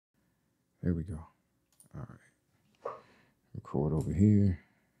There we go. All right. Record over here.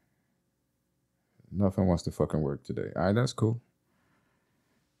 Nothing wants to fucking work today. All right, that's cool.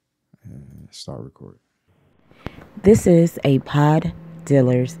 And start recording. This is a Pod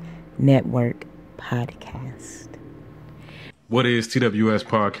Dealers Network podcast. What is TWS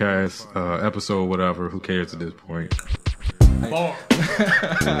podcast, episode, whatever, who cares at this point? Bar.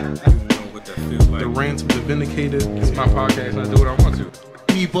 The rants of the vindicated. It's my podcast and I do what I want to.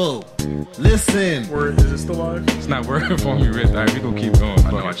 People, listen. Word, is it still live? It's not working for me, Rich. All right, we're going to keep going.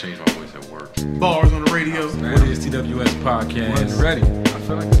 I know I changed my voice at work. Bars on the radio. What is TWS podcast? Ready? I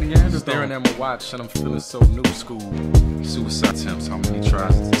feel like the Neanderthal. Staring at my watch and I'm feeling so new school. Suicide attempts, how many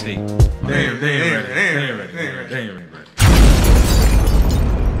tries to take? They ain't ready.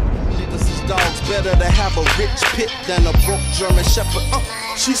 Dogs better to have a rich pit than a broke German shepherd.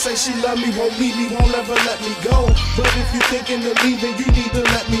 She say she love me, won't leave me, won't ever let me go. But if you thinking of leaving, you need to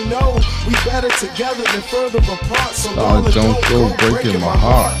let me know. We better together than further apart. So don't go breaking my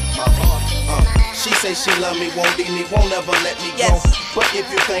heart. She say she love me, won't leave me, won't ever let me go. But if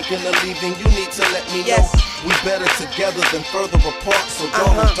you're thinking of leaving, you need to let me know. We better together than further apart. So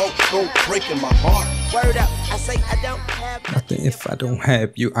don't go breaking my heart. Word up, I say I don't have Nothing if I don't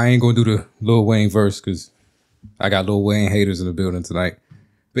have you. I ain't gonna do the Lil Wayne verse because I got Lil Wayne haters in the building tonight.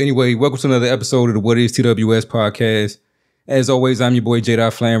 But anyway, welcome to another episode of the What is TWS podcast. As always, I'm your boy J.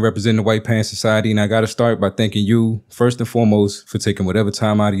 Flan representing the White Pants Society, and I gotta start by thanking you first and foremost for taking whatever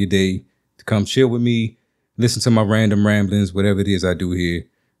time out of your day to come chill with me, listen to my random ramblings, whatever it is I do here.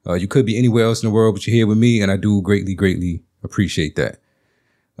 You could be anywhere else in the world, but you're here with me, and I do greatly appreciate that.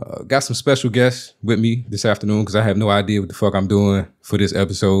 Got some special guests with me this afternoon because I have no idea what the fuck I'm doing for this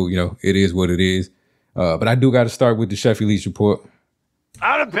episode. You know, it is what it is. But I do got to start with the Chef Elite report.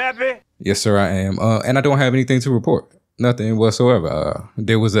 I'm a peppy. Yes, sir, I am. And I don't have anything to report. Nothing whatsoever.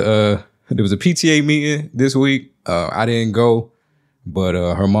 There was a PTA meeting this week. I didn't go, but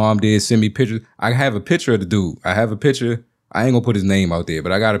her mom did send me pictures. I have a picture of the dude. I have a picture. I ain't gonna put his name out there,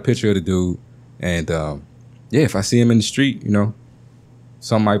 but I got a picture of the dude. And yeah, if I see him in the street, you know,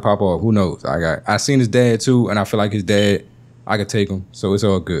 something might pop off. Who knows? I seen his dad too, and I feel like his dad, I could take him. So it's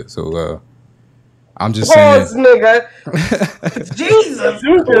all good. So I'm just saying. Nigga. Jesus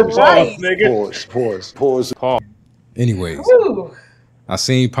Christ. Pause. Anyways, Ooh. I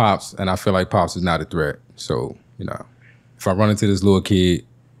seen Pops, and I feel like Pops is not a threat. So, you know, if I run into this little kid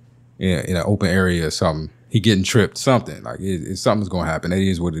in an open area or something, he getting tripped, something. Like, something's going to happen. It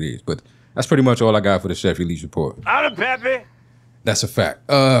is what it is. But that's pretty much all I got for the Chef Elite report. I'm a peppy. That's a fact.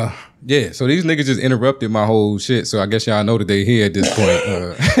 Yeah, so these niggas just interrupted my whole shit, so I guess y'all know that they here at this point.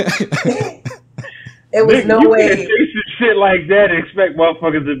 It was no way. You can't say some shit like that and expect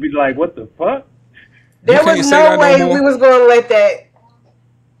motherfuckers to be like, what the fuck? There was no way we was going to let that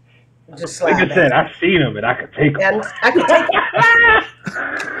just slide. Like I said, I seen him and I could take him. I could take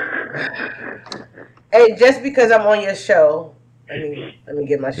it. Hey, just because I'm on your show, let me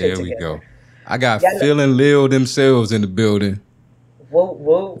get my shit together. There we go. I got Phil and Lil themselves in the building.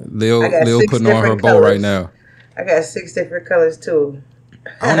 Whoa. Lil putting on her bow right now. I got 6 different colors too.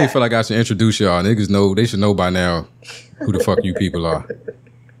 I don't even feel like I should introduce y'all. Niggas know, they should know by now who the fuck you people are.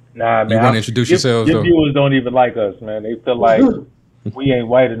 Nah, man. You want to introduce yourselves, your though? viewers don't even like us, man. They feel like we ain't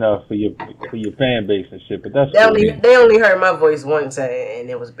white enough for your fan base and shit. But that's they only heard my voice once, and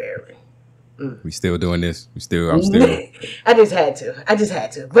it was barely. We still doing this. I'm still. I just had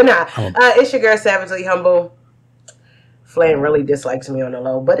to. But nah, it's your girl, Savagely Humble. Flan really dislikes me on the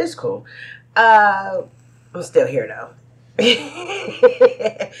low, but it's cool. I'm still here, though.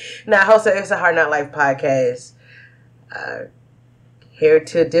 Now, host of It's a Hard Not Life podcast. Here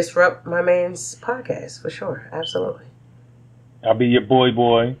to disrupt my man's podcast, for sure. Absolutely. I'll be your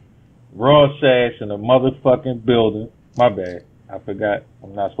boy, Raw Sass in a motherfucking building. My bad. I forgot.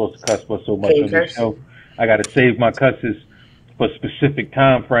 I'm not supposed to cuss for so much on the show. I got to save my cusses for specific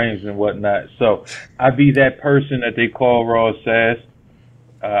time frames and whatnot. So I be that person that they call Raw Sass.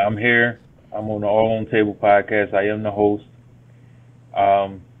 I'm here. I'm on the All on Table podcast. I am the host.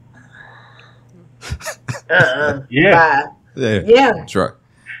 Yeah. Yeah. Try.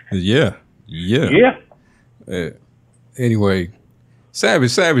 Yeah. Anyway,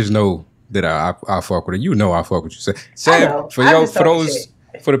 Savage know that I fuck with her. You know I fuck with you.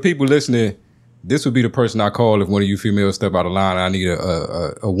 For the people listening, this would be the person I call if one of you females step out of line and I need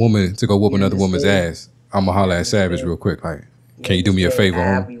a woman to go whoop another woman's ass. I'm gonna holler at Savage real quick. Like, can you do me a favor?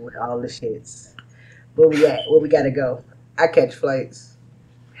 I'll be with all the shits. Where we at? Where we gotta go? I catch flights.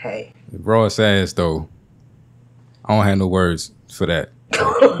 Hey. Raw ass though. I don't have no words for that.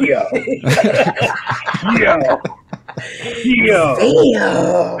 Yo. Yo,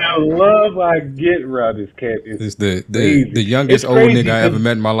 Damn. I love how I get around this cat. It's the youngest old crazy nigga I ever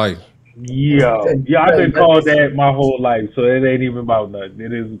met in my life. Yo, yeah, I've been called that my whole life, so it ain't even about nothing.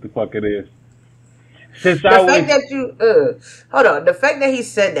 It is what the fuck it is. Since The I fact was, that you hold on, the fact that he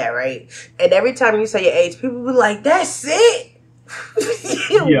said that, right? And every time you say your age, people be like, "That's it."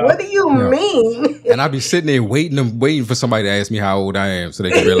 Yeah. What do you Yeah. mean? And I be sitting there waiting for somebody to ask me how old I am so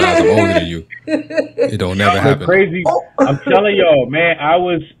they can realize I'm older than you. It don't never the happen. crazy. I'm telling y'all, man, I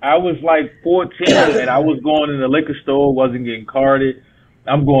was like 14 and I was going in the liquor store, wasn't getting carded.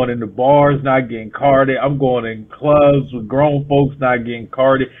 I'm going in the bars, not getting carded. I'm going in clubs with grown folks, not getting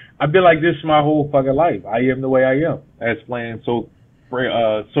carded. I've been like this my whole fucking life. I am the way I am. That's playing so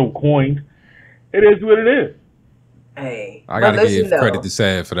coined. It is what it is. Hey, I gotta give credit to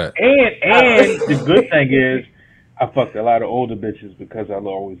Sad for that. And the good thing is, I fucked a lot of older bitches because I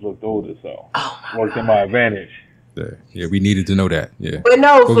always looked older, so worked in my advantage. Yeah, we needed to know that. Yeah, but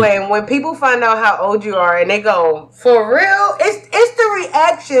no, Flame. When people find out how old you are and they go, "For real," it's the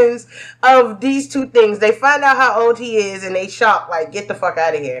reactions of these two things. They find out how old he is and they shock, like, "Get the fuck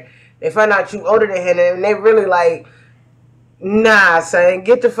out of here." They find out you older than him and they really like, "Nah, son,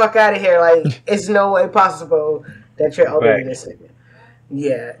 get the fuck out of here." Like, it's no way possible that you're older than this nigga.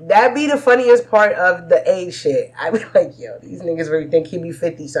 Yeah, that'd be the funniest part of the age shit. I'd be like, yo, these niggas really think he be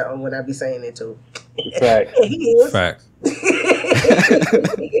 50 something when I be saying it too. Fact. He is. Fact.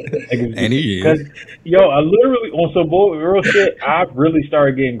 And he is. Yo, I literally, on some real shit, I really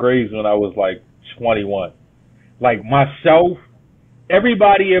started getting grades when I was like 21. Like myself,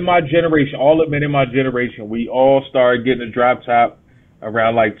 everybody in my generation, all the men in my generation, we all started getting a drop top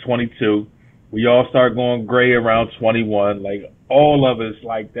around like 22. We all started going gray around 21. Like, all of us,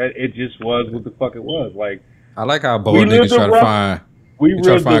 like, that, it just was what the fuck it was. Like, I like how bold niggas try to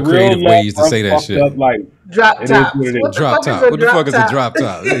find creative ways to say that shit. Drop top. Drop top. What the fuck is a drop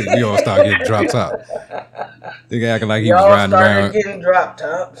top? We all start getting drop top. They acting like he was riding around. Getting drop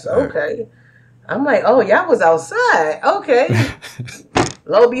tops. Okay. I'm like, oh, y'all was outside. Okay.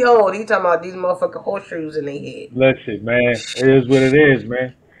 Lo and behold, he talking about these motherfucking horseshoes in their head. Listen, man, it is what it is,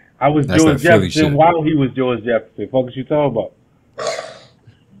 man. I was George Jefferson while he was George Jefferson. Fuck what you talking about?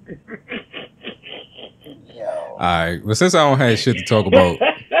 All right. Well, since I don't have shit to talk about,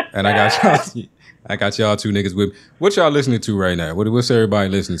 and I got y'all two niggas with me. What y'all listening to right now? What's everybody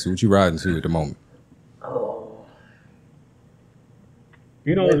listening to? What you riding to at the moment? Oh,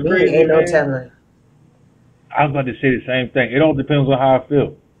 you know what's crazy? Ain't no telling. I was about to say the same thing. It all depends on how I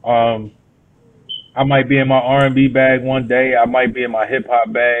feel. I might be in my R&B bag one day. I might be in my hip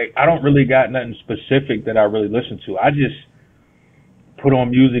hop bag. I don't really got nothing specific that I really listen to. I just put on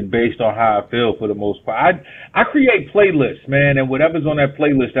music based on how I feel for the most part. I create playlists, man, and whatever's on that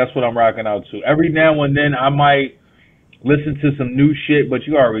playlist, that's what I'm rocking out to. Every now and then I might listen to some new shit, but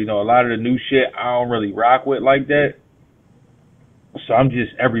you already know a lot of the new shit I don't really rock with like that. So I'm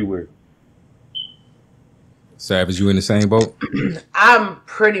just everywhere. Savage, you in the same boat? I'm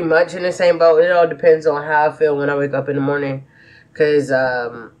pretty much in the same boat. It all depends on how I feel when I wake up in the morning. Because,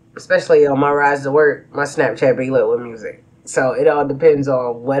 especially on my rides to work, my Snapchat be lit with music. So it all depends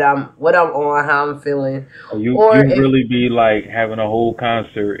on what I'm on, how I'm feeling. You really be like having a whole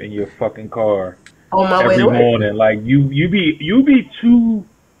concert in your fucking car on my every way to morning. Like you be too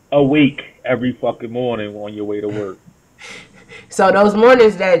awake every fucking morning on your way to work. So those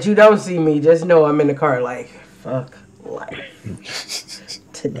mornings that you don't see me, just know I'm in the car like, fuck life.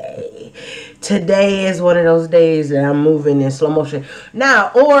 Today is one of those days that I'm moving in slow motion.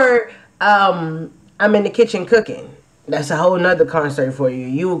 Now, or I'm in the kitchen cooking. That's a whole nother concert for you.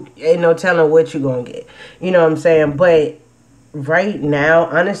 You ain't no telling what you gonna get. You know what I'm saying? But right now,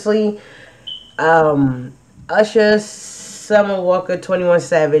 honestly, Usher, Summer Walker, 21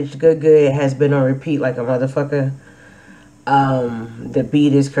 Savage, Good has been on repeat like a motherfucker. The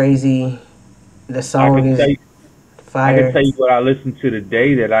beat is crazy. The song is fire. I can tell you what I listened to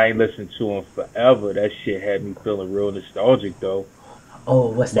today that I ain't listened to in forever. That shit had me feeling real nostalgic though.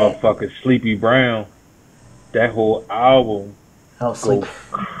 Oh, what's that? Motherfucking Sleepy Brown. That whole album goes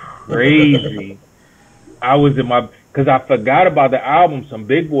crazy. I was in my, because I forgot about the album. Some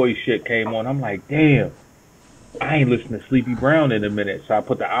Big Boy shit came on. I'm like, damn, I ain't listened to Sleepy Brown in a minute. So I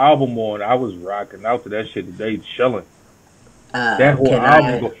put the album on. I was rocking out to that shit today, chilling. That whole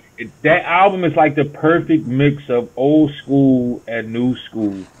album, that album is like the perfect mix of old school and new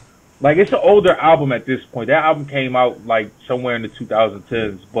school. Like, it's an older album at this point. That album came out like somewhere in the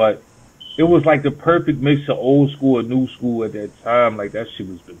 2010s, but it was like the perfect mix of old school and new school at that time. Like, that shit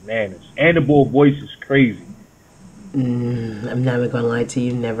was bananas. And the boy voice is crazy. I'm never gonna lie to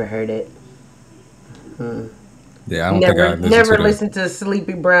you. Never heard it. Yeah, I don't think I never listened to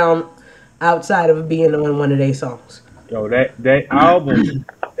Sleepy Brown outside of being on one of their songs. Yo, that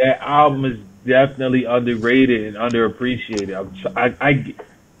album is definitely underrated and underappreciated.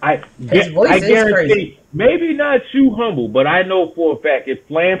 I His voice is guarantee, crazy. maybe not too humble, but I know for a fact if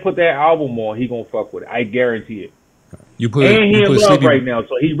Flan put that album on, he gonna fuck with it. I guarantee it. And he in love right now,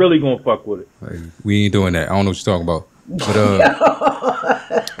 so he really gonna fuck with it. Like, we ain't doing that. I don't know what you're talking about.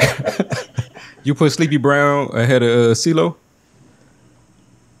 But you put Sleepy Brown ahead of CeeLo?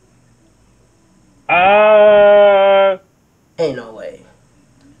 Ain't no way.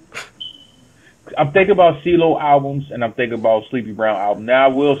 I'm thinking about CeeLo albums and I'm thinking about Sleepy Brown album. Now I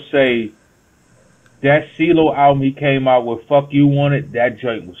will say that CeeLo album he came out with, "Fuck You Want It," that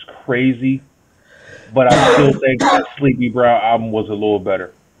joint was crazy. But I still think that Sleepy Brown album was a little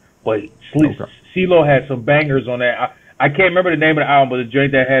better. But CeeLo had some bangers on that. I can't remember the name of the album, but the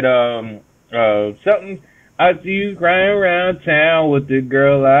joint that had something. I see you crying around town with the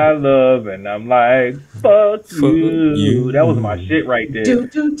girl I love, and I'm like, fuck you. That was my shit right there. Yeah,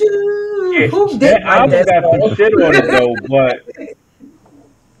 that album got some shit on it though, but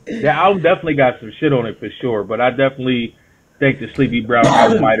that album definitely got some shit on it for sure. But I definitely think the Sleepy Brown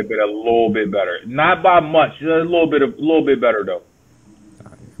album might have been a little bit better, not by much, a little bit better though.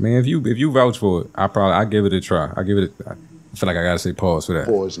 Man, if you vouch for it, I give it a try. I feel like I gotta say pause for that.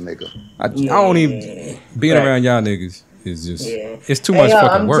 Pause, nigga. I don't even being around y'all niggas is just it's too much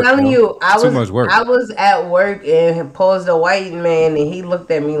fucking work. I'm telling you, I was at work and paused a white man and he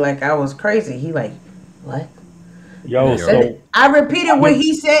looked at me like I was crazy. He like, what? I repeated what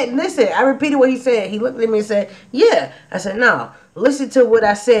he said. Listen, I repeated what he said. He looked at me and said, yeah. I said, no, listen to what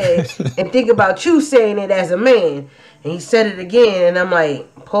I said and think about you saying it as a man. And he said it again, and I'm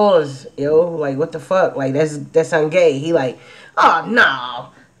like, pause, yo, like, what the fuck? Like, that sound gay. He like, oh, no,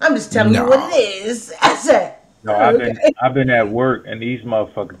 I'm just telling you what it is. I said, no, I've been at work, and these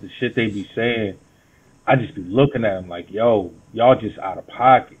motherfuckers, the shit they be saying, I just be looking at them like, yo, y'all just out of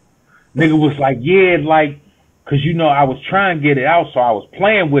pocket. Nigga was like, yeah, like, because, you know, I was trying to get it out, so I was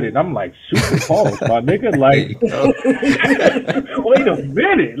playing with it. And I'm like, super pause, my nigga. Like, wait a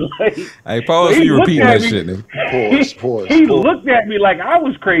minute. Like, hey, pause for you repeating that shit, nigga. Pause. He looked at me like I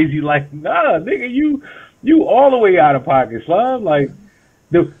was crazy. Like, nah, nigga, you all the way out of pocket, son. Like,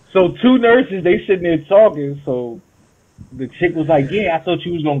 so two nurses, they sitting there talking. So the chick was like, yeah, I thought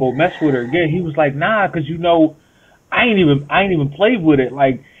you was going to go mess with her again. He was like, nah, because, you know, I ain't even played with it.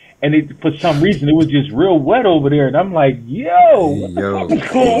 Like, and for some reason, it was just real wet over there. And I'm like, what the fuck is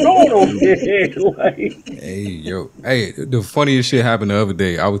going on over there? Like, hey, the funniest shit happened the other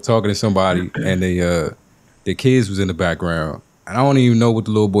day. I was talking to somebody, and the kids was in the background. And I don't even know what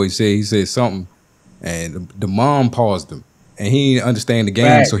the little boy said. He said something, and the mom paused him. And he didn't understand the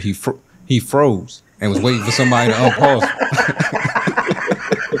game, so he froze and was waiting for somebody to unpause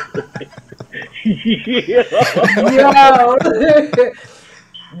Yo.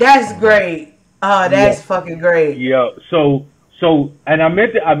 That's great. Oh, that's fucking great. Yeah. So, and I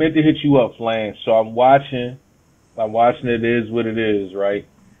meant to hit you up, Flan. So I'm watching. It is what it is, right?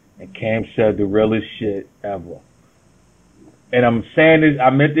 And Cam said the realest shit ever. And I'm saying this. I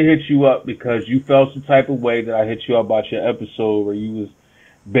meant to hit you up because you felt some type of way that I hit you up about your episode where you was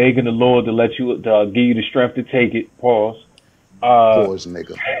begging the Lord to give you the strength to take it. Pause. Pause,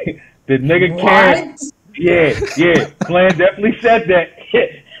 nigga. The nigga Cam. Yeah. Flan definitely said that.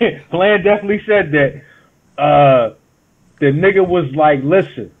 Flan definitely said that. The nigga was like,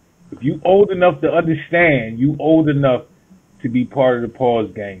 listen, if you old enough to understand, you old enough to be part of the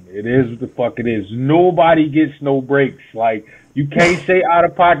pause game. It is what the fuck it is. Nobody gets no breaks. Like, you can't say out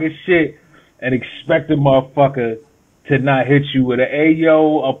of pocket shit and expect a motherfucker to not hit you with an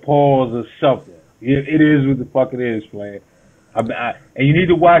ayo, a pause, or something. It is what the fuck it is, Flan. And you need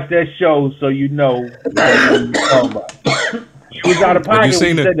to watch that show so you know what you're talking about. You was out of pocket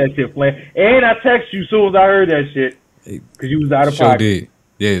when you said that shit, Flan. And I text you as soon as I heard that shit because you was out of pocket. Did.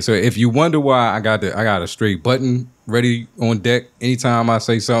 Yeah, so if you wonder why I got a straight button ready on deck anytime I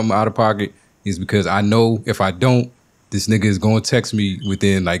say something out of pocket is because I know if I don't, this nigga is going to text me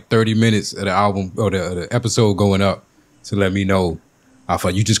within like 30 minutes of the album or the episode going up to let me know. I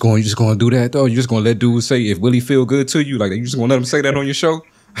thought you just going to do that though? You just going to let dudes say if Willie feel good to you? Like you just going to let him say that on your show?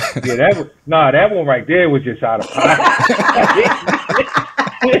 Yeah, that one right there was just out of pocket.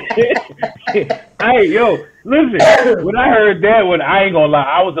 Hey, yo, listen, when I heard that one, I ain't gonna lie,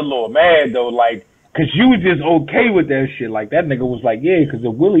 I was a little mad though, like, cause you was just okay with that shit. Like that nigga was like, yeah, cause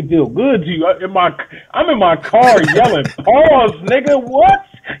if Willie feel good to you, I'm in my car yelling, pause, nigga, what?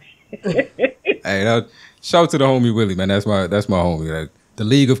 Hey, now, shout out to the homie Willie, man. That's my homie. Like, the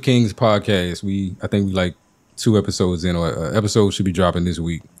League of Kings podcast. I think we like 2 episodes in, or episode should be dropping this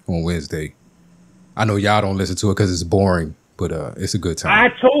week on Wednesday. I know y'all don't listen to it because it's boring, but it's a good time. I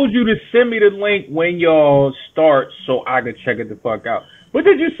told you to send me the link when y'all start so I can check it the fuck out. But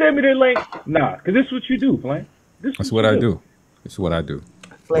did you send me the link? Nah, because this is what you do, Flame. That's what I do. It's what I do.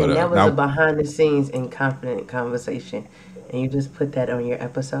 Flame, that was a behind the scenes and confident conversation, and you just put that on your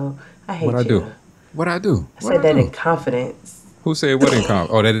episode. I hate what you. What I do? I said that in confidence. Who said what in confidence?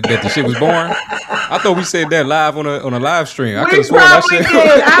 Oh, that the shit was boring? I thought we said that live on a live stream. I could have sworn that shit.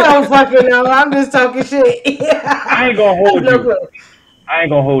 I don't fucking know. I'm just talking shit. I ain't gonna hold you. I ain't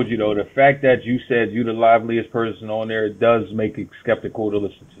gonna hold you though. The fact that you said you the liveliest person on there does make it skeptical to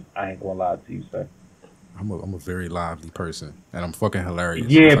listen to. I ain't gonna lie to you, sir. I'm a very lively person, and I'm fucking hilarious.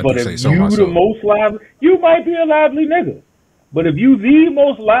 Yeah, but if you the most lively, you might be a lively nigga. But if you the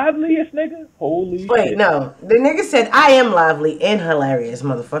most liveliest nigga, holy shit. Wait, no. The nigga said I am lively and hilarious,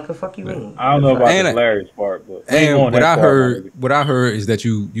 motherfucker. Fuck you mean? I don't know about the hilarious part, but what I heard is that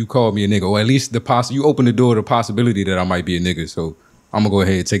you called me a nigga, or at least you opened the door to the possibility that I might be a nigga. So I'm gonna go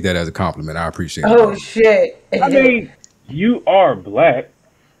ahead and take that as a compliment. I appreciate it. Oh shit. I mean, you are black.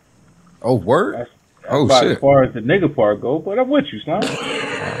 Oh word. That's shit. As far as the nigga part go, but I'm with you, son.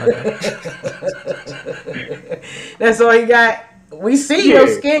 That's all you got. We see your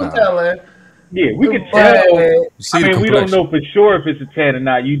skin color. Yeah, we can tell. I mean, we don't know for sure if it's a tan or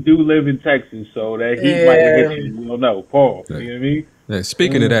not. You do live in Texas, so that heat might hit you. We don't know. Paul, you know what I mean? Yeah,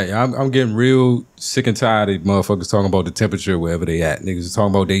 speaking of that, I'm getting real sick and tired of motherfuckers talking about the temperature wherever they at. Niggas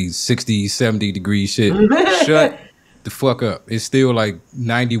talking about they 60, 70 degree shit. Shut the fuck up. It's still like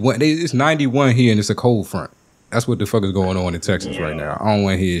 91. It's 91 here and it's a cold front. That's what the fuck is going on in Texas right now. I don't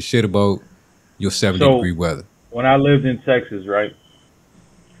want to hear shit about your 70 degree weather. When I lived in Texas, right,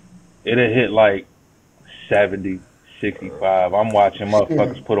 it had hit like 70, 65. I'm watching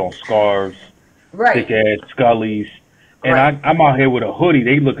motherfuckers put on scarves, thick ass scullies, and I'm out here with a hoodie.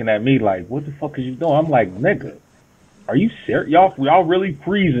 They looking at me like, what the fuck is you doing? I'm like, nigga, are you serious? Y'all really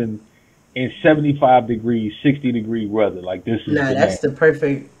freezing in 75 degrees, 60 degree weather? Like this is that's the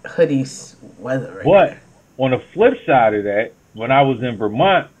perfect hoodies weather right But on the flip side of that, when I was in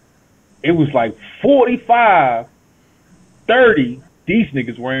Vermont, it was like 45, 30. These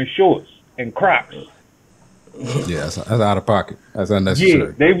niggas wearing shorts and Crocs. Yeah, that's out of pocket. That's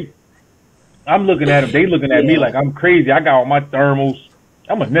unnecessary. Yeah, I'm looking at them. They looking at me like I'm crazy. I got all my thermals.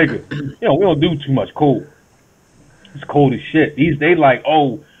 I'm a nigga. You know, we don't do too much cold. It's cold as shit. They like,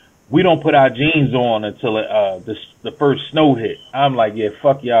 oh, we don't put our jeans on until the first snow hit. I'm like, yeah,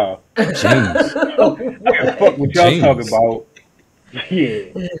 fuck y'all. Jeans. Yeah, fuck what y'all talking about.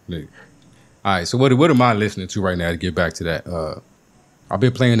 Yeah. All right, so what am I listening to right now to get back to that? I've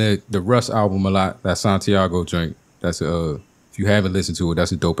been playing the Russ album a lot, that Santiago joint. That's if you haven't listened to it,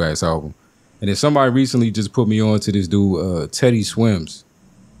 that's a dope ass album. And then somebody recently just put me on to this dude, Teddy Swims.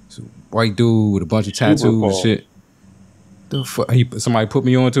 It's a white dude with a bunch of tattoos and shit. The fuck? Somebody put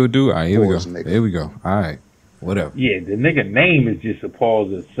me on to a dude? All right, here we go. Here we go. All right, whatever. Yeah, the nigga name is just a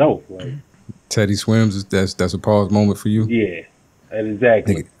pause itself. Like Teddy Swims, that's a pause moment for you? Yeah.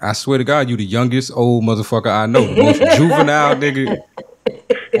 Exactly. Nigga, I swear to God, you the youngest old motherfucker I know. The most juvenile nigga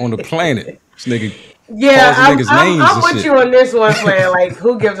on the planet. This nigga I'm with you on this one, man. Like,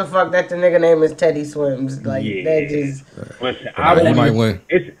 who gives a fuck that the nigga name is Teddy Swims? Like, that just... Listen,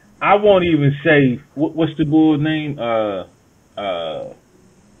 I won't even say... What's the bull's name?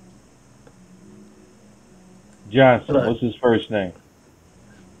 Johnson. What's his first name?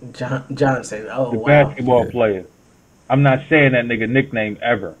 Johnson. Oh, the basketball player. I'm not saying that nigga nickname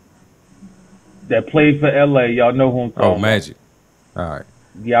ever. That played for LA, y'all know who I'm talking about. Oh, Magic. All right.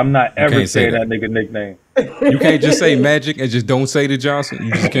 Yeah, I'm not ever saying that nigga nickname. You can't just say Magic and just don't say the Johnson.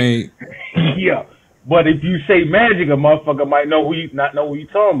 You just can't. Yeah, but if you say Magic, a motherfucker might not know who you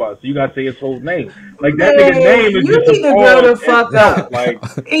talking about. So you gotta say his whole name. Like that nigga name is just. You need to grow the fuck up. Like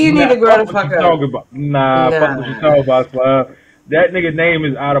you need to grow the fuck up. Nah, fuck what you talking about, Slav. That nigga name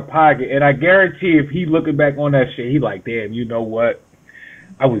is out of pocket, and I guarantee if he looking back on that shit, he like, damn, you know what?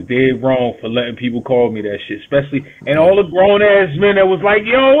 I was dead wrong for letting people call me that shit, especially, and all the grown ass men that was like,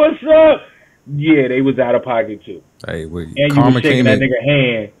 yo, what's up? Yeah, they was out of pocket too. Hey, wait, and you was shaking that nigga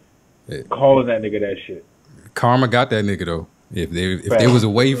hand, calling that nigga that shit. Karma got that nigga though. If there was a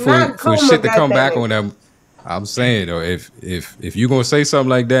way for shit to come back on them, I'm saying though, if you're gonna say something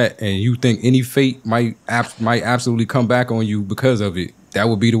like that and you think any fate might absolutely come back on you because of it, that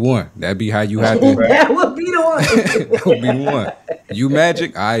would be the one. That'd be how you have to. That would be the one. That would be the one. You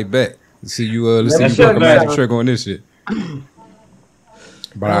Magic, I bet. See you. Let's see you broke a magic trick on this shit.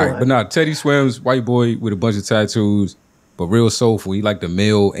 But all right, but nah, Teddy Swims, white boy with a bunch of tattoos, but real soulful. He like the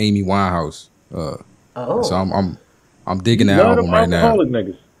male Amy Winehouse. Oh. So I'm digging that Love them album right now. alcoholic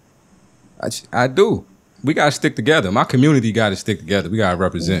niggas. I do. We gotta stick together. My community gotta stick together. We gotta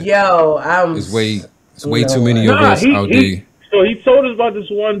represent. Yo, It's way too many of us out there. So he told us about this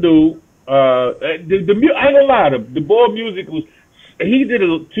one dude. I ain't gonna lie, the boy music was. He did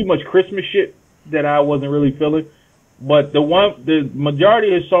too much Christmas shit that I wasn't really feeling. But the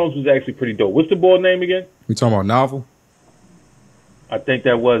majority of his songs was actually pretty dope. What's the boy name again? We talking about Novel? I think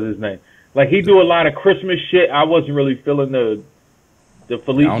that was his name. Like he do a lot of Christmas shit. I wasn't really feeling the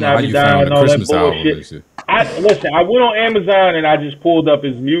Feliz Navidad and all that bullshit. I went on Amazon and I just pulled up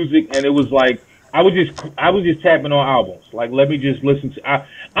his music and it was like I was just tapping on albums. Like let me just listen to.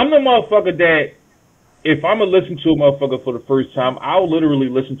 I'm the motherfucker that if I'm gonna listen to a motherfucker for the first time, I'll literally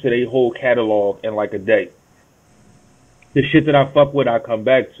listen to their whole catalog in like a day. The shit that I fuck with, I come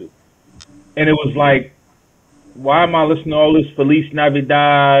back to. And it was like, why am I listening to all this Feliz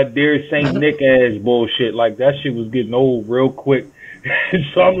Navidad, Dear Saint Nick ass bullshit? Like that shit was getting old real quick.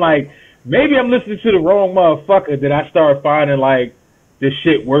 So I'm like, maybe I'm listening to the wrong motherfucker. That I start finding like this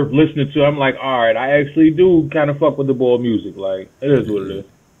shit worth listening to. I'm like, all right, I actually do kind of fuck with the boy music. Like it is what it is.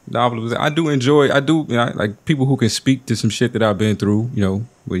 Novel. I do enjoy. Like people who can speak to some shit that I've been through. You know,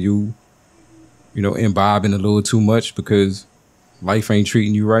 where you imbibing a little too much because life ain't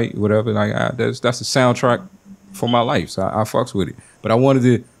treating you right, whatever. Like that's a soundtrack for my life, so I fucks with it. But I wanted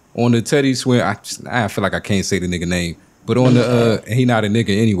to on the Teddy Swim. I feel like I can't say the nigga name, but on the he not a nigga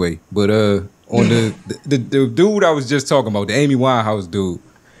anyway. But on the dude I was just talking about, the Amy Winehouse dude.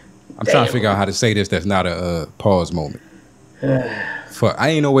 I'm trying to figure out how to say this. That's not a pause moment. I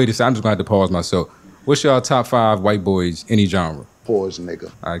ain't no way to say. I'm just gonna have to pause myself. What's y'all top 5 white boys any genre? Pause,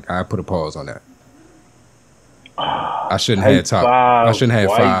 nigga. I put a pause on that. I shouldn't have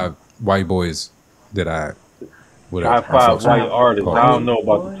 5 white boys that I. Top 5 white artists. I don't know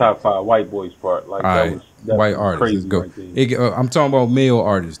about the top 5 white boys part. Like that was white artists. Let's go. Right I'm talking about male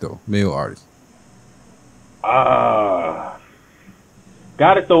artists though. Male artists. Gotta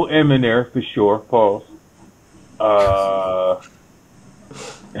throw M in there for sure. Pause.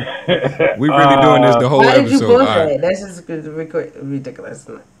 We really doing this the whole episode. Why did you pause that? That's just ridiculous.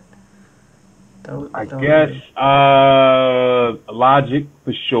 I guess Logic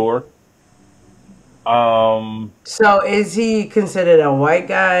for sure. So is he considered a white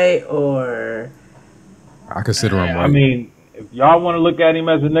guy or? I consider him white. I mean, if y'all want to look at him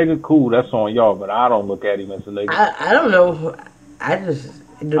as a nigga, cool. That's on y'all. But I don't look at him as a nigga. I don't know.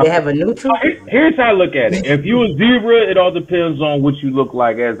 Do they have a neutral? Here's how I look at it. If you a zebra, it all depends on what you look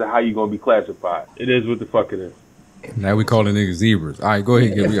like as to how you gonna be classified. It is what the fuck it is. Now we calling niggas zebras. All right, go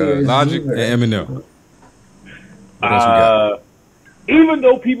ahead. Give me Logic and Eminem. What else we got? Even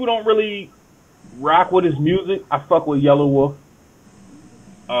though people don't really rock with his music, I fuck with Yellow Wolf.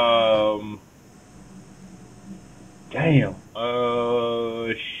 Damn.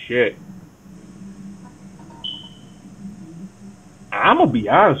 Shit. I'm gonna be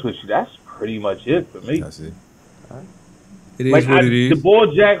honest with you. That's pretty much it for me. That's it. It is what it is. The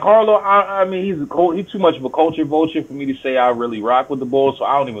boy Jack Harlow. I mean, he's too much of a culture vulture for me to say I really rock with the boy, so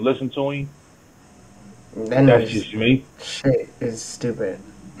I don't even listen to him. That's just me. Shit is stupid.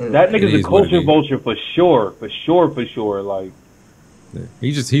 That nigga's a culture vulture for sure. Like,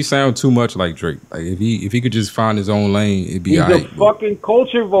 he sounds too much like Drake. Like if he could just find his own lane, it'd be alright. He's a fucking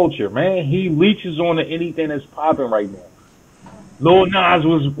culture vulture, man. He leeches on to anything that's popping right now. Lil Nas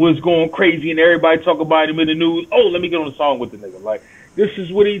was going crazy and everybody talk about him in the news. Oh, let me get on a song with the nigga. Like, this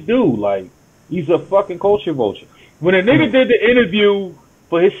is what he do. Like, he's a fucking culture vulture. When a nigga did the interview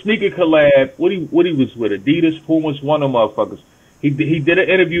for his sneaker collab, what he was with, Adidas, Pumas, one of them motherfuckers. He did an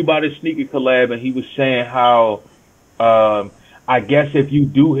interview about his sneaker collab and he was saying how, I guess if you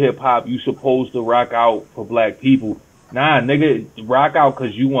do hip hop, you supposed to rock out for black people. Nah, nigga, rock out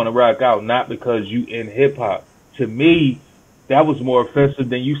because you want to rock out, not because you in hip hop. To me, that was more offensive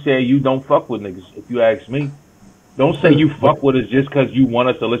than you say you don't fuck with niggas, if you ask me. Don't say you fuck with us just because you want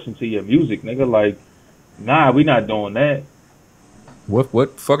us to listen to your music, nigga. Like, nah, we not doing that.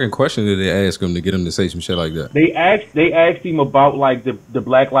 What fucking question did they ask him to get him to say some shit like that? They asked him about, like, the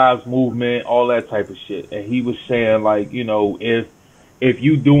Black Lives Movement, all that type of shit. And he was saying, like, you know, if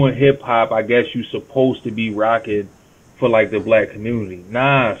you doing hip-hop, I guess you supposed to be rocking for, like, the black community.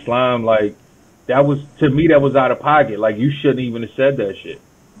 Nah, Slime, like, that was, to me, that was out of pocket. Like, you shouldn't even have said that shit.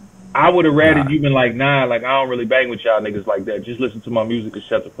 I would have rather you been like, nah, like, I don't really bang with y'all niggas like that. Just listen to my music and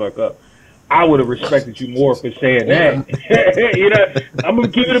shut the fuck up. I would have respected you more for saying that. You know, I'm going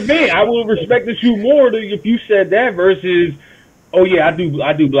to keep it a bit. I would have respected you more if you said that versus, oh, yeah, I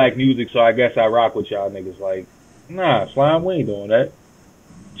do black music, so I guess I rock with y'all niggas. Like, nah, Slime, we ain't doing that.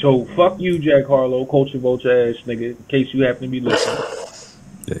 So fuck you, Jack Harlow, culture vulture ass nigga. In case you happen to be listening.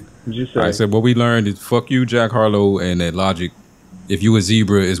 Yeah. Just All right, saying. so what we learned is fuck you, Jack Harlow, and that Logic. If you a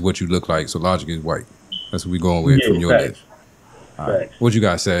zebra, is what you look like. So Logic is white. That's what we going with from your facts. list. All right. What you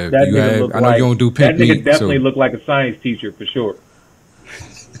got, Sav? That Do you nigga have? look I know like, you don't do pink that nigga meat. definitely look like a science teacher for sure.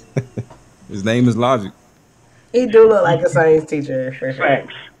 His name is Logic. He do look like a science teacher for sure.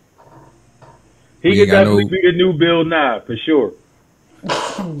 Facts. He could definitely be the new Bill Nye for sure.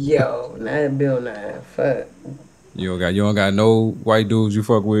 Yo, not Bill Nye. Fuck. You don't got no white dudes you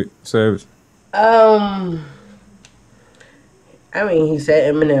fuck with, Savage? I mean, he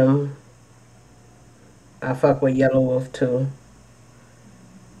said Eminem. I fuck with Yellow Wolf too.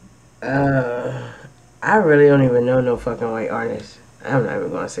 I really don't even know no fucking white artists. I'm not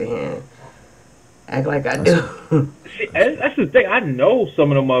even gonna sit here and act like I do. See, that's the thing. I know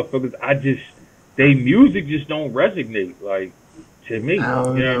some of them motherfuckers. They music just don't resonate. Like to me, you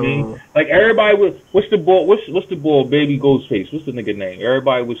know what I mean? Like everybody was. What's the boy? Baby Ghostface. What's the nigga name?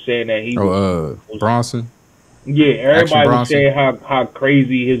 Everybody was saying that he. Bronson. Yeah, everybody was saying how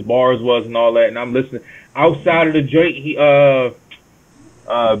crazy his bars was and all that, and I'm listening. Outside of the joint, he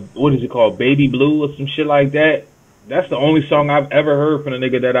what is it called? Baby Blue or some shit like that. That's the only song I've ever heard from a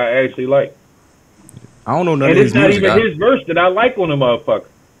nigga that I actually like. I don't know none of his music. And it's not even his verse that I like on the motherfucker.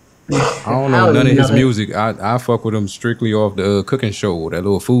 I don't know none of his music. I fuck with him strictly off the cooking show, that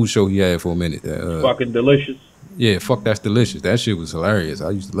little food show he had for a minute. Fucking delicious. Yeah, fuck, that's delicious. That shit was hilarious.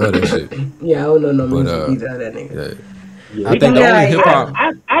 I used to love that shit. Yeah, I don't know no music either, that nigga. Yeah. I think the only hip hop.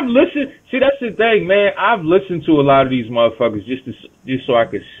 I've listened. See, that's the thing, man. I've listened to a lot of these motherfuckers just so I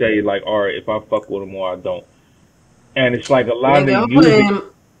could say, like, all right, if I fuck with them or I don't. And it's like a lot of the music.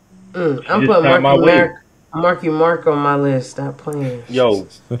 I'm putting Marky Mark on my list. Stop playing. Yo,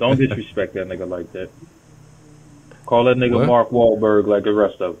 don't disrespect that nigga like that. Call that nigga Mark Wahlberg like the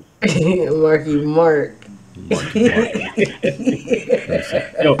rest of us. Marky Mark. Yo,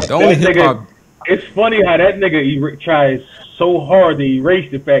 the only hip hop. It's funny how that nigga tries so hard to erase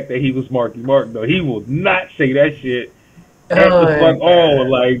the fact that he was Marky Mark. Though he will not say that shit at the fuck all.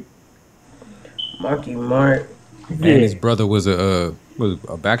 Like Marky Mark. And his brother was a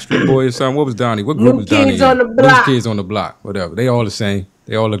Backstreet Boy or something. What was Donnie? What group was Donnie? Kids on the Block. Kids on the Block. Whatever. They all the same.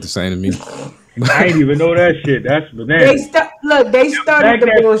 They all look the same to me. I ain't even know that shit. That's bananas. They started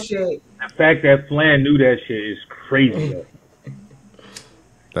the bullshit. The fact that Flan knew that shit is crazy.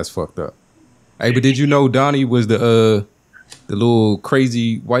 That's fucked up. Hey, but did you know Donnie was the little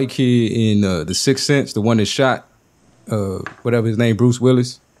crazy white kid in The Sixth Sense, the one that shot whatever his name, Bruce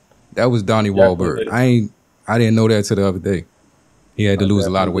Willis? That was Donnie Wahlberg. I didn't know that till the other day. He had to lose a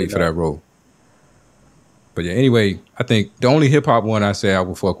lot of weight for that role. But yeah, anyway, I think the only hip hop one I say I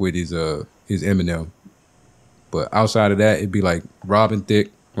will fuck with is Eminem. But outside of that, it'd be like Robin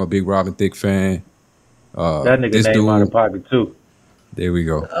Thicke. I'm a big Robin Thicke fan. That nigga name out of pocket too. There we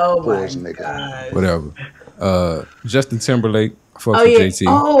go. Oh my God. Whatever. Justin Timberlake. Fuck with JT.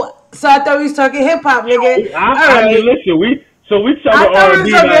 Oh, so I thought we was talking hip hop, nigga. I mean, listen, we talking R&B,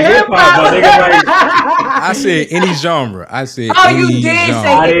 not hip hop, but nigga. Like, I said any genre. I said oh, any you did genre.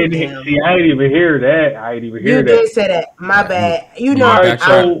 say I didn't even hear that. You did say that. My bad. You know, all right,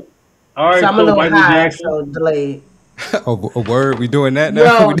 so I'm a little Michael high, Jackson. so delayed. A word? We doing that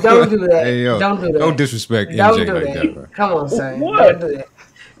now? Yo, don't do that. Hey, yo, don't do that. Don't disrespect don't MJ do like that. bro. Come on, son. What? Don't do that.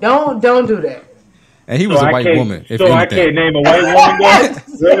 Don't do that. And he was a white woman. If so anything. I can't name a white woman.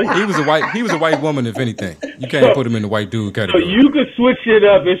 Really? He was a white woman. If anything, you can't put him in the white dude category. So you could switch it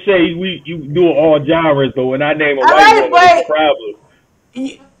up and say you do all genres, but when I name a white woman, it's a problem.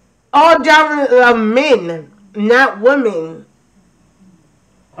 All genres of men, not women.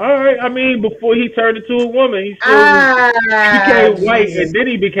 All right, I mean, before he turned into a woman, he became white, and then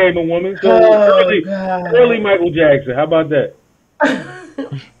he became a woman. So early Michael Jackson. How about that?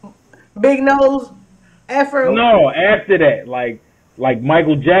 Big nose, afro. No, after that, like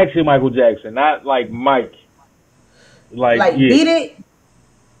Michael Jackson, not like Mike. Like Beat It.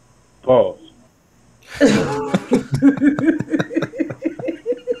 Pause.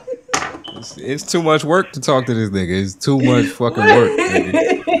 It's too much work to talk to this nigga. It's too much fucking work,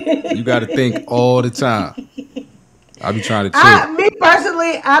 nigga. You got to think all the time. I be trying to chill. Me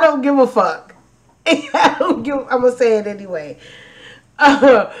personally, I don't give a fuck. I'm gonna say it anyway.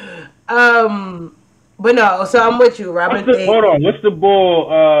 But no. So I'm with you, Robin. Hold on. What's the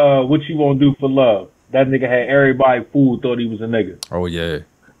bull? What you gonna do for love? That nigga had everybody fooled, thought he was a nigga. Oh yeah.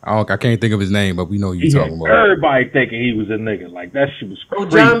 I can't think of his name, but we know who you're talking about. Everybody thinking he was a nigga. Like that shit was crazy.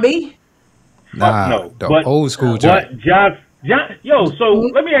 John B. Nah, no, the old school John. But John, so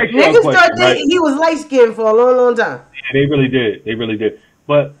let me ask you a Niggas question. thought he was light skinned for a long, long time. Yeah, they really did.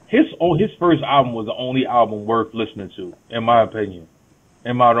 But his first album was the only album worth listening to, in my opinion.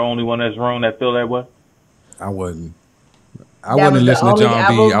 Am I the only one that's wrong that feel that way? I wasn't listening to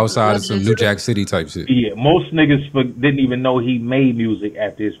John B outside of some New Jack City type shit. Yeah, most niggas didn't even know he made music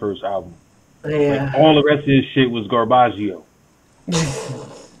after his first album. Yeah. Like, all the rest of his shit was Garbaggio.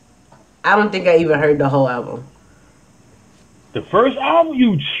 I don't think I even heard the whole album. The first album,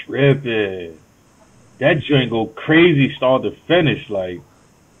 you tripping. That joint go crazy start to finish, like.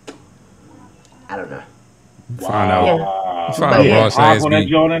 I don't know. Find out. Wow. Find out Ross Asas that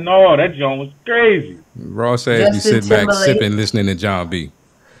joint, that joint was crazy. Ross Asas be sitting back sipping, listening to John B.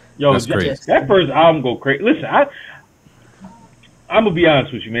 Yo, that's crazy. That first album go crazy. Listen, I'm gonna be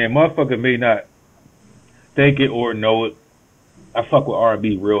honest with you, man. Motherfucker may not think it or know it. I fuck with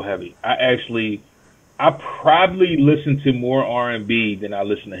R&B real heavy. I probably listen to more R&B than I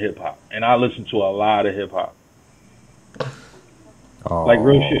listen to hip hop, and I listen to a lot of hip hop. Oh. Like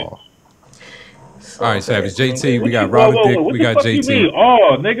real shit. All right, Savage. JT, we got Robert Dick, we got JT. You mean?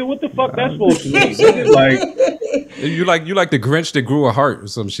 Oh, nigga, what the fuck that's supposed to mean? Nigga, like you like the Grinch that grew a heart or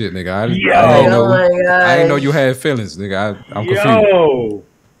some shit, nigga. I didn't know you had feelings, nigga. I'm confused.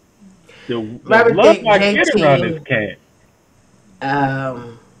 Yo, the love I get around this cat.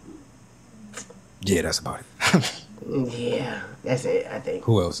 Yeah, that's about it. Yeah, that's it, I think.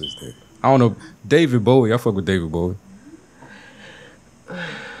 Who else is there? I don't know. David Bowie. I fuck with David Bowie.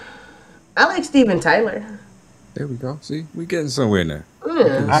 I like Steven Tyler. There we go. See, we getting somewhere now.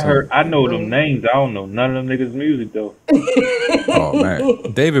 I know them names. I don't know none of them niggas' music though. Oh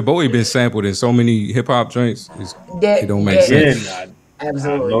man, David Bowie been sampled in so many hip hop joints. It don't make sense.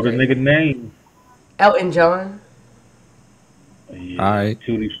 Absolutely. I know the nigga name. Elton John. Yeah, all right.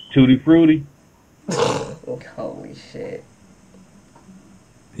 Tutti Frutti. Holy shit.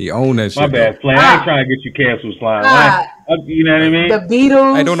 He owned that shit. My bad, Slime. I ain't trying to get you canceled, Slime. You know what I mean? The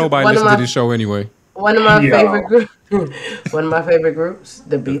Beatles. I don't know nobody listen to this show anyway. One of my favorite groups. One of my favorite groups,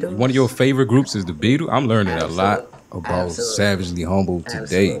 the Beatles. One of your favorite groups is the Beatles. I'm learning a lot about Savagely Humble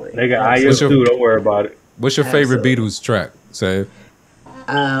today. Nigga, I am too. Don't worry about it. What's your favorite Beatles track, Sav?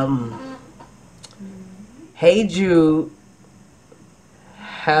 Hey Jude.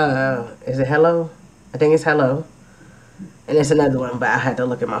 Is it Hello? I think it's Hello. And it's another one, but I had to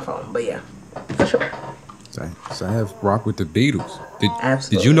look at my phone. But yeah, for sure. Sav rock with the Beatles. Did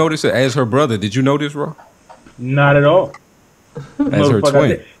Absolutely. you notice it as her brother? Did you notice, Raw? Not at all. As her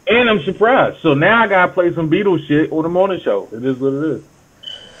twin. And I'm surprised. So now I gotta play some Beatles shit on the morning show. It is what it is.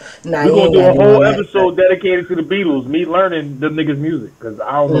 Nah, we're gonna do a whole episode dedicated to the Beatles, me learning them niggas' music, because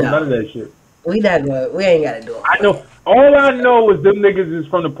I don't know none of that shit. We ain't gotta do it. I know. All I know is them niggas is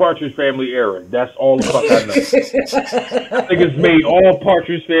from the Partridge Family era. That's all the fuck I know. Niggas made all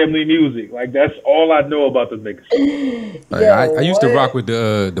Partridge Family music. Like, that's all I know about them niggas. Like, I used to rock with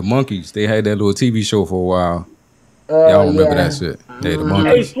the Monkees. They had that little TV show for a while. Y'all remember that shit? They the Monkees.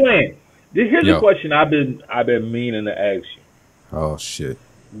 Hey, Slam, here's a question I've been meaning to ask you. Oh shit.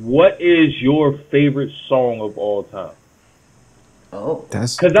 What is your favorite song of all time? Oh,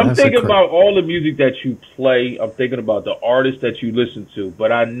 because I'm thinking about all the music that you play. I'm thinking about the artists that you listen to.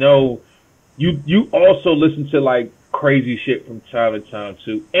 But I know you also listen to like crazy shit from time to time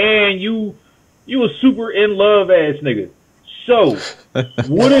too. And you a super in love ass nigga. So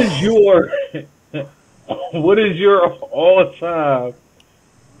what is your all time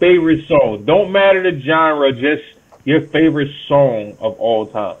favorite song? Don't matter the genre, just your favorite song of all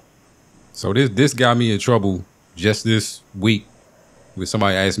time. So this got me in trouble just this week. With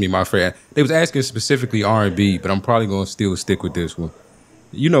somebody asked me my favorite, they was asking specifically R&B, but I'm probably gonna still stick with this one.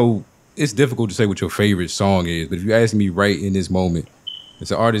 You know, it's difficult to say what your favorite song is, but if you ask me right in this moment,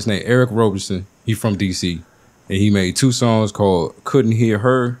 it's an artist named Eric Roberson. He's from DC, and he made 2 songs called "Couldn't Hear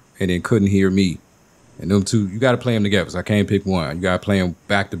Her" and then "Couldn't Hear Me." And them two, you got to play them together. So I can't pick one. You got to play them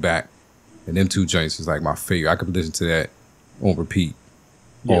back to back. And them 2 joints is like my favorite. I could listen to that on repeat.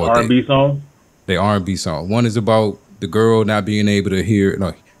 Your R&B song? They R&B song. One is about the girl not being able to hear,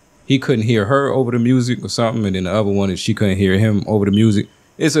 no, he couldn't hear her over the music or something, and then the other one is she couldn't hear him over the music.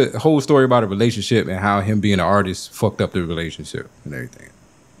 It's a whole story about a relationship and how him being an artist fucked up the relationship and everything.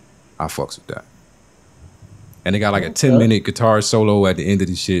 I fucks with that. And they got like a 10-minute guitar solo at the end of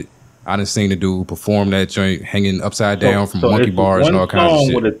the shit. I done seen the dude perform that joint hanging upside down from monkey bars and all kinds of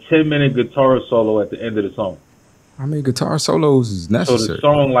shit. With a 10-minute guitar solo at the end of the song. I mean, guitar solos is necessary. So the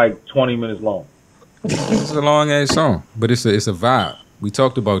song like 20 minutes long. It's a long ass song, but it's a vibe. We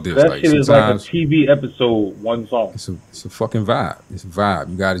talked about this. That like, shit is like a TV episode, one song. It's a fucking vibe. It's a vibe.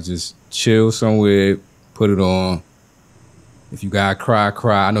 You gotta just chill somewhere, put it on. If you gotta cry.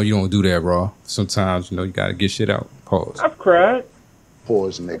 I know you don't do that, Raw. Sometimes, you know, you gotta get shit out. Pause. I've cried.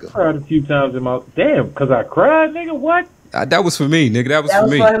 Pause, nigga. I cried a few times in my damn, because I cried, nigga. What? That was for me, nigga. That was for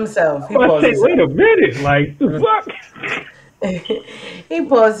me. For himself. He I paused say, himself. wait a minute, like the fuck. He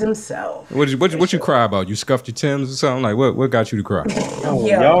paused himself. What you cry about? You scuffed your Timbs or something? Like what got you to cry? Yo,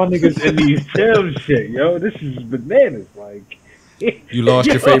 y'all niggas in these Tim shit, yo. This is bananas. Like, you lost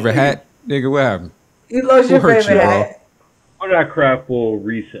your favorite hat, nigga. What happened? You lost your favorite hat. What did I cry for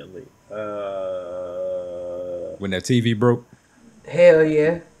recently? When that TV broke. Hell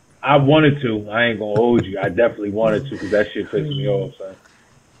yeah. I wanted to. I ain't gonna hold you. I definitely wanted to because that shit pissed me off, son.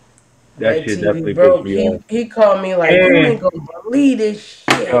 That shit TV definitely broke. pissed me off. He called me like, you ain't gonna believe this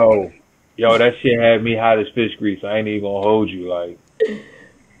shit. Yo, that shit had me hot as fish grease. I ain't even gonna hold you, like.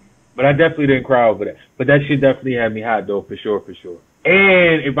 But I definitely didn't cry over that. But that shit definitely had me hot though, for sure.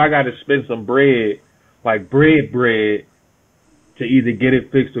 And if I gotta spend some bread, like bread, to either get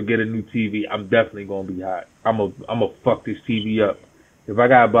it fixed or get a new TV, I'm definitely gonna be hot. I'm a fuck this TV up. If I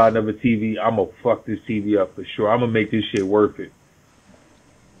gotta buy another TV, I'm gonna fuck this TV up for sure. I'm gonna make this shit worth it.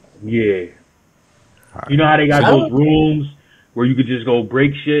 Yeah. You know how they got those rooms where you could just go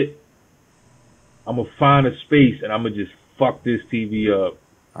break shit? I'm gonna find a space and I'm gonna just fuck this TV up.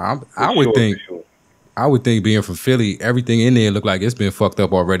 I would think being from Philly, everything in there look like it's been fucked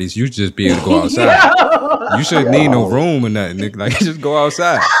up already. So you just be able to go outside. You shouldn't need no room or nothing, nigga. Like just go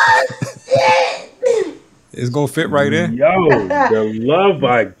outside. It's gonna fit right in. Yo, the love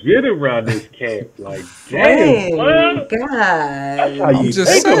I get around this camp, like damn, God. That's how you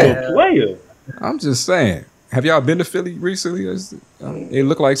think of a player. I'm just saying. Have y'all been to Philly recently? It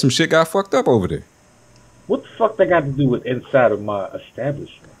looked like some shit got fucked up over there. What the fuck that got to do with inside of my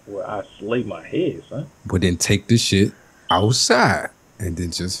establishment where I slay my head, son? But then take the shit outside and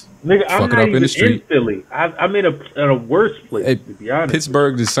then just Nigga, fuck I'm it not up even in the street. in Philly. I'm in a worse place, to be honest.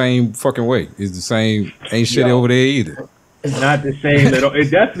 Pittsburgh the same fucking way. It's the same. Ain't shit over there either. It's not the same at all.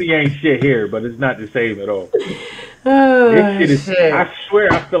 It definitely ain't shit here, but it's not the same at all. This shit is. I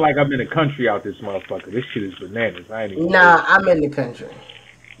swear, I feel like I'm in the country out this motherfucker. This shit is bananas. I ain't even. I'm in the country.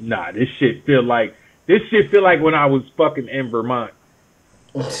 Nah, this shit feel like when I was fucking in Vermont.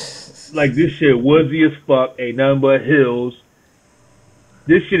 Like this shit woodsy as fuck. Ain't nothing but hills.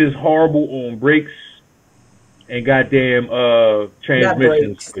 This shit is horrible on brakes and goddamn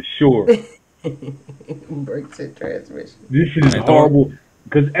transmissions for sure. Brakes and transmissions. This shit is horrible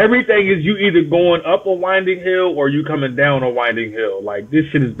because everything is you either going up a winding hill or you coming down a winding hill. Like this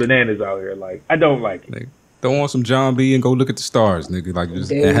shit is bananas out here. Like I don't like it. Throw on some John B and go look at the stars, nigga. Like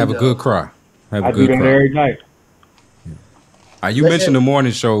just and have a good cry. Have a I good do that cry. every night. You mentioned the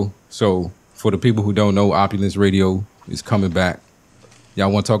morning show, so for the people who don't know, Opulence Radio is coming back. Y'all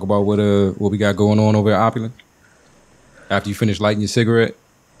want to talk about what we got going on over at Opulence? After you finish lighting your cigarette?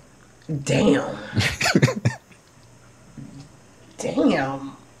 Damn.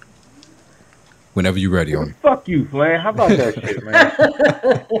 Damn. Whenever you ready on. Fuck you, Flan. How about that shit, man?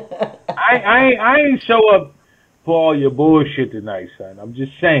 I ain't show up for all your bullshit tonight, son. I'm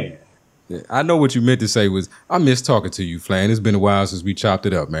just saying. I know what you meant to say was, I miss talking to you, Flan. It's been a while since we chopped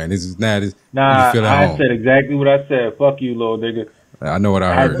it up, man. Nah, you feel I home. said exactly what I said. Fuck you, little nigga. I know what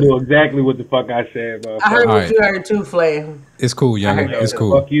I heard. I knew exactly what the fuck I said, bro. I heard what you heard too, Flan. It's cool, young. It's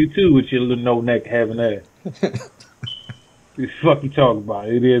cool. Fuck you too with your little no neck having that. This fuck you talking about.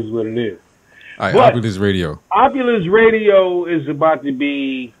 It is what it is. All right, Opulence Radio. Opulence Radio is about to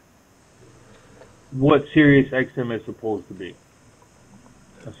be what Sirius XM is supposed to be.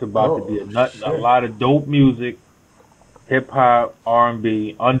 It's about to be a lot of dope music, hip hop,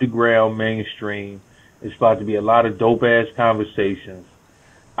 R&B, underground, mainstream. It's about to be a lot of dope ass conversations.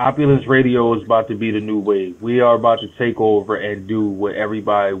 Opulence Radio is about to be the new wave. We are about to take over and do what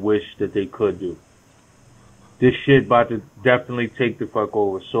everybody wished that they could do. This shit about to definitely take the fuck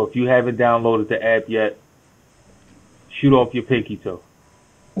over. So if you haven't downloaded the app yet, shoot off your pinky toe.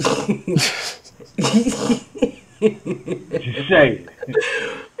 Just say it.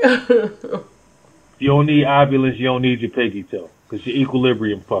 If you don't need Opulence, you don't need your pinky toe. Because your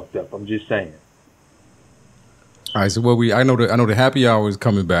equilibrium fucked up. I'm just saying. All right, so I know the happy hour is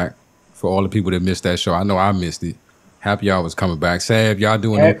coming back for all the people that missed that show. I know I missed it. Happy hour is coming back. Sav, y'all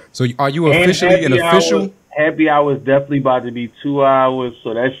doing it. So are you officially an official? Happy hour is definitely about to be 2 hours,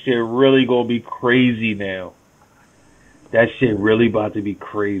 so that shit really gonna be crazy now. That shit really about to be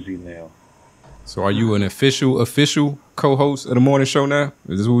crazy now. So are you an official co-host of the morning show now?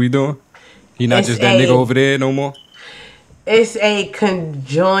 Is this what we doing? He not just that nigga over there no more? It's a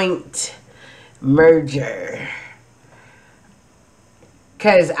conjoint merger.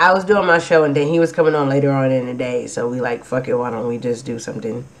 Because I was doing my show and then he was coming on later on in the day. So we like, fuck it, why don't we just do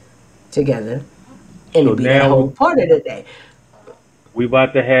something together? And it'd be that whole part of the day. We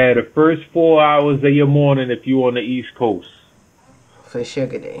about to have the first 4 hours of your morning if you on the East Coast. For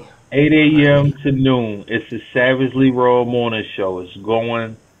Sugar Day. 8 a.m. to noon. It's a Savagely Raw morning show. It's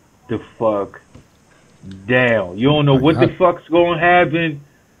going the fuck down. You don't know what the fuck's going to happen.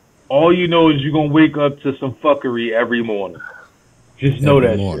 All you know is you're going to wake up to some fuckery every morning. Just know every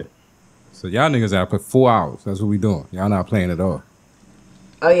that morning. Shit. So y'all niggas out for 4 hours. That's what we doing. Y'all not playing at all.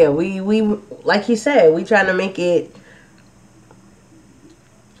 Oh, yeah. We like you said, we trying to make it,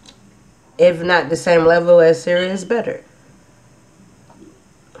 if not the same level as Serious, better.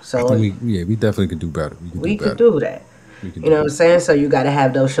 So I think we definitely could do better. We could do that. You know what I'm saying? So you got to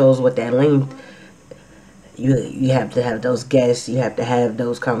have those shows with that length. You have to have those guests. You have to have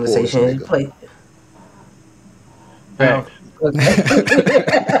those conversations. You play. Facts. Okay.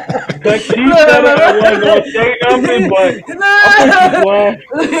 But she said I wasn't gonna say nothing, but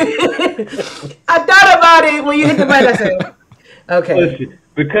I thought about it when you hit the button. I said, "Okay." Listen,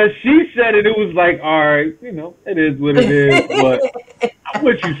 because she said it, it was like, all right, you know, it is what it is. But I'm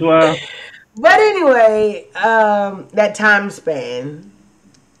with you, Swag. But anyway, that time span,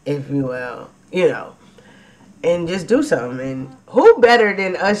 if you will, you know, and just do something. And who better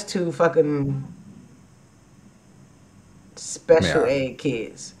than us two fucking special ed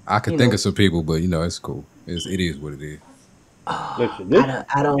kids? I could think of some people, but you know, it's cool. It is what it is. Oh, listen,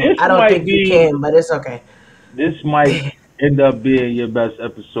 I don't think you can, but it's okay. This might end up being your best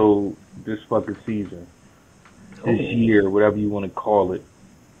episode this fucking season, this year, whatever you want to call it.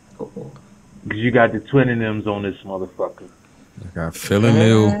 Because you got the twin and them's on this motherfucker. I got Phil and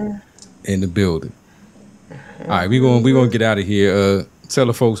Neil in the building. All right, we gonna get out of here. Tell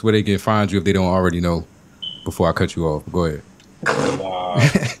the folks where they can find you if they don't already know. Before I cut you off, go ahead.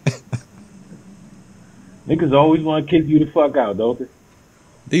 Niggas always want to kick you the fuck out, don't they?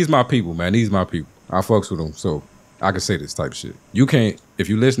 These my people, man. These my people. I fucks with them, so I can say this type of shit. You can't, if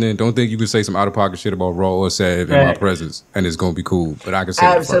you listening, don't think you can say some out of pocket shit about Raw or Sav in my presence, and it's gonna be cool. But I can say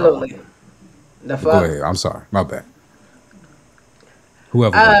absolutely. The fuck. Go ahead. I'm sorry. My bad.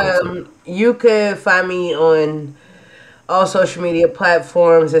 Whoever. You could find me on all social media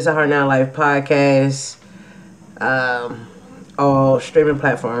platforms. It's a Hard Now Life podcast. All streaming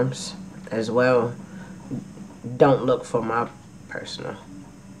platforms as well. Don't look for my personal.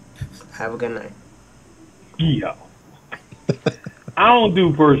 Have a good night. Yeah. I don't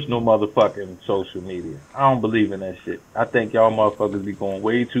do personal motherfucking social media. I don't believe in that shit. I think y'all motherfuckers be going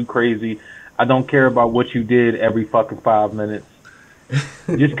way too crazy. I don't care about what you did every fucking 5 minutes.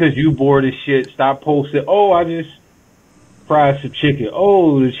 Just because you bored as shit, stop posting. Oh, I just fried some chicken.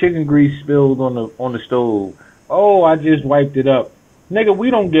 Oh, the chicken grease spilled on the stove. Oh, I just wiped it up. Nigga, we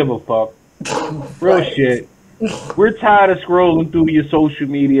don't give a fuck. Real shit. We're tired of scrolling through your social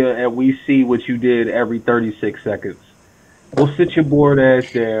media and we see what you did every 36 seconds. Go sit your bored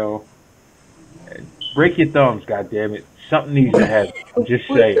ass down. Break your thumbs, goddammit. Something needs to happen. I'm just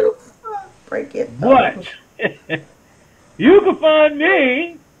saying. Break it. But you can find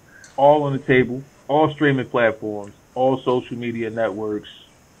me all on the table, all streaming platforms, all social media networks.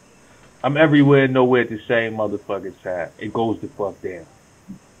 I'm everywhere, nowhere at the same motherfucking time. It goes the fuck down.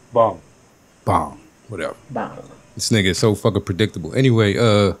 Bomb. Bomb. Whatever. Bomb. This nigga is so fucking predictable. Anyway,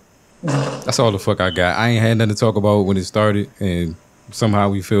 that's all the fuck I got. I ain't had nothing to talk about when it started, and somehow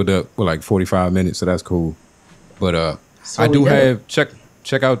we filled up with like 45 minutes, so that's cool. But so I do have check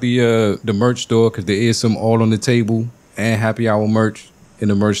out the merch store because there is some all on the table and happy hour merch in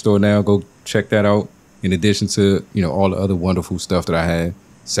the merch store now. Go check that out. In addition to all the other wonderful stuff that I had.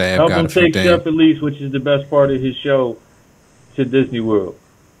 Sav help got him a few take things. Chef Elise, which is the best part of his show, to Disney World.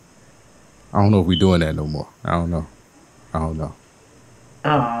 I don't know if we're doing that no more. I don't know.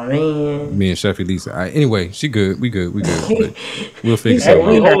 Oh man. Me and Chef Elise. Anyway, she good. We good. But we'll figure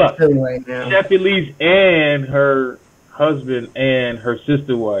something out. Hold up. Right now. Chef Elise and her husband and her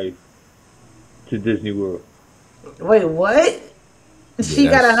sister wife to Disney World. Wait, what? She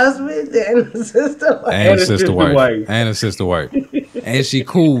got a husband and a sister wife. And a sister wife. And a sister wife. And she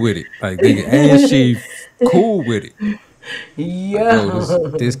cool with it. Like, nigga, and she cool with it.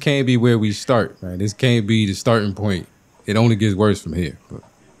 Yeah. This can't be where we start, man. This can't be the starting point. It only gets worse from here. But.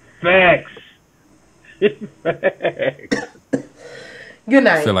 Facts. Good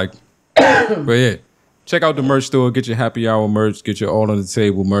night. I feel like, but yeah, check out the merch store. Get your happy hour merch. Get your all on the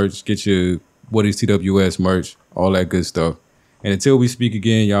table merch. Get your what is TWS merch. All that good stuff. And until we speak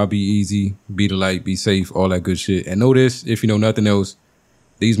again, y'all be easy, be the light, be safe, all that good shit. And know this, if you know nothing else,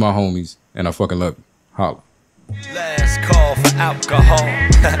 these my homies, and I fucking love you. Holla. Last call for alcohol.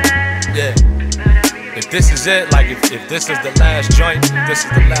 Yeah. If this is it, like if this is the last joint, if this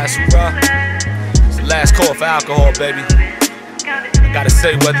is the last hurrah, it's the last call for alcohol, baby. Gotta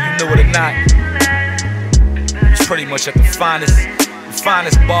say, whether you knew it or not, it's pretty much at the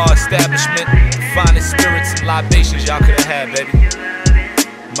finest bar establishment, the finest spirits and libations y'all could have had, baby.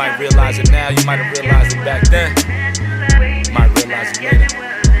 You might realize it now, you might have realized it back then. You might realize it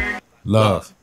later. Love.